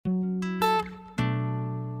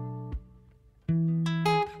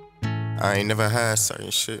I ain't never had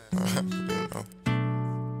certain shit. You know.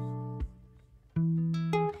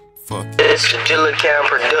 Fuck it. It's Gillaspikelee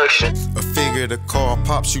production. A figure to call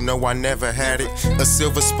pops, you know I never had it. A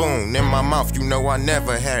silver spoon in my mouth, you know I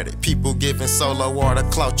never had it. People giving solo all the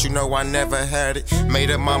clout, you know I never had it.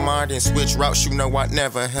 Made up my mind and switched routes, you know I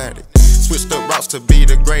never had it. Switched up routes to be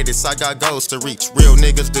the greatest, I got goals to reach. Real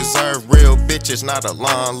niggas deserve real bitches, not a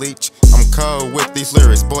lawn leech. I'm cold with these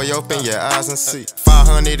lyrics, boy, open your eyes and see.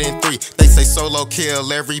 503, they say solo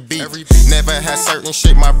kill every beat. Never had certain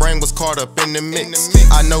shit, my brain was caught up in the mix.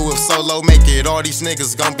 I know if solo make it, all these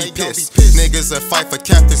niggas gon' be pissed. Niggas that fight for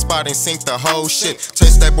captain spot and sink the whole shit.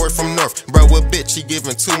 Touch that boy from North, bro, a bitch, he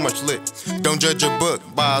giving too much lit. Don't judge a book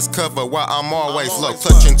by its cover, while I'm always low.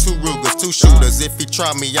 Clutching 2 Rugers, 2 shooters, if he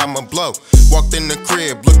try me, I'ma blow. Walked in the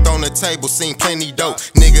crib, looked on the table, seen plenty dope.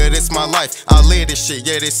 Nigga, this my life, I live this shit,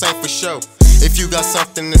 yeah, this ain't for show. If you got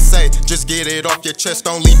something to say, just get it off your chest.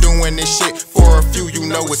 Only doing this shit for a few, you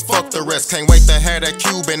know it's fuck the rest. Can't wait to have that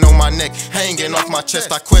Cuban on my neck, hanging off my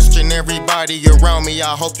chest. I question everybody around me,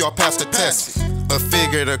 I hope y'all pass the test. A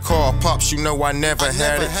figure to call pops, you know I never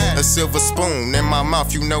had it. A silver spoon in my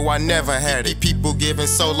mouth, you know I never had it. People giving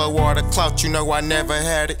solo all the clout, you know I never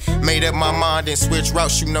had it. Made up my mind and switched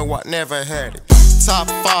routes, you know I never had it. Top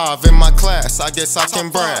 5 in my class, I guess I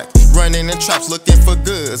can brag. Running in traps, looking for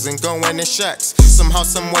goods and going in shacks. Somehow,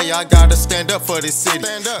 someway, I gotta stand up for this city.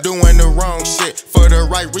 Doing the wrong shit for the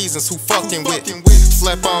right reasons, who fucking with me.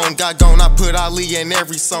 Slept on, got gone, I put Ali in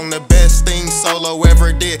every song. The best thing solo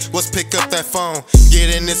ever did was pick up that phone.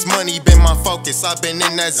 Getting this money been my focus, I been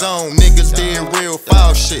in that zone. Niggas did real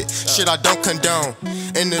foul shit, shit I don't condone.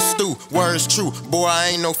 In the stew, words true, boy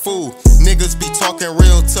I ain't no fool. Niggas be talking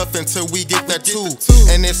real tough until we get that tool.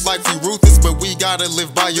 And it's like we ruthless, but we gotta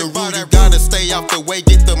live by your rule. You gotta stay out the way,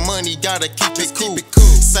 get the money, gotta keep it cool.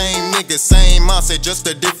 Same nigga, same mindset, just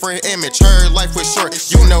a different image. Heard life was short,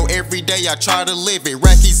 you know every day I try to live it.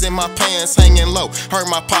 Rackies in my pants hanging low, heard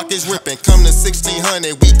my pockets ripping. Come to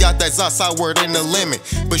 1600, we got that Zasa word in the limit.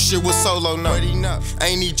 But shit was solo, no,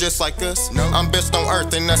 ain't he just like us? I'm best on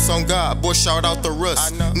earth and that's on God, boy shout out the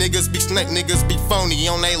rust. Niggas be snake, niggas be phony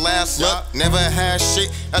on they last luck. Never had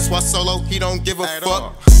shit, that's why solo he don't give a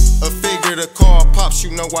fuck. A figure to call pops,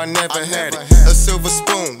 you know I never had it. A silver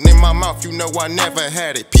spoon in my mouth, you know I never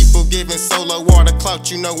had it. People giving solo all the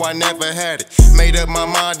clout, you know I never had it. Made up my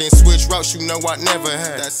mind and switched routes, you know I never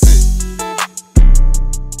had it. That's it.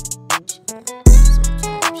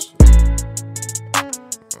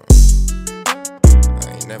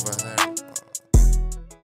 I ain't never had it.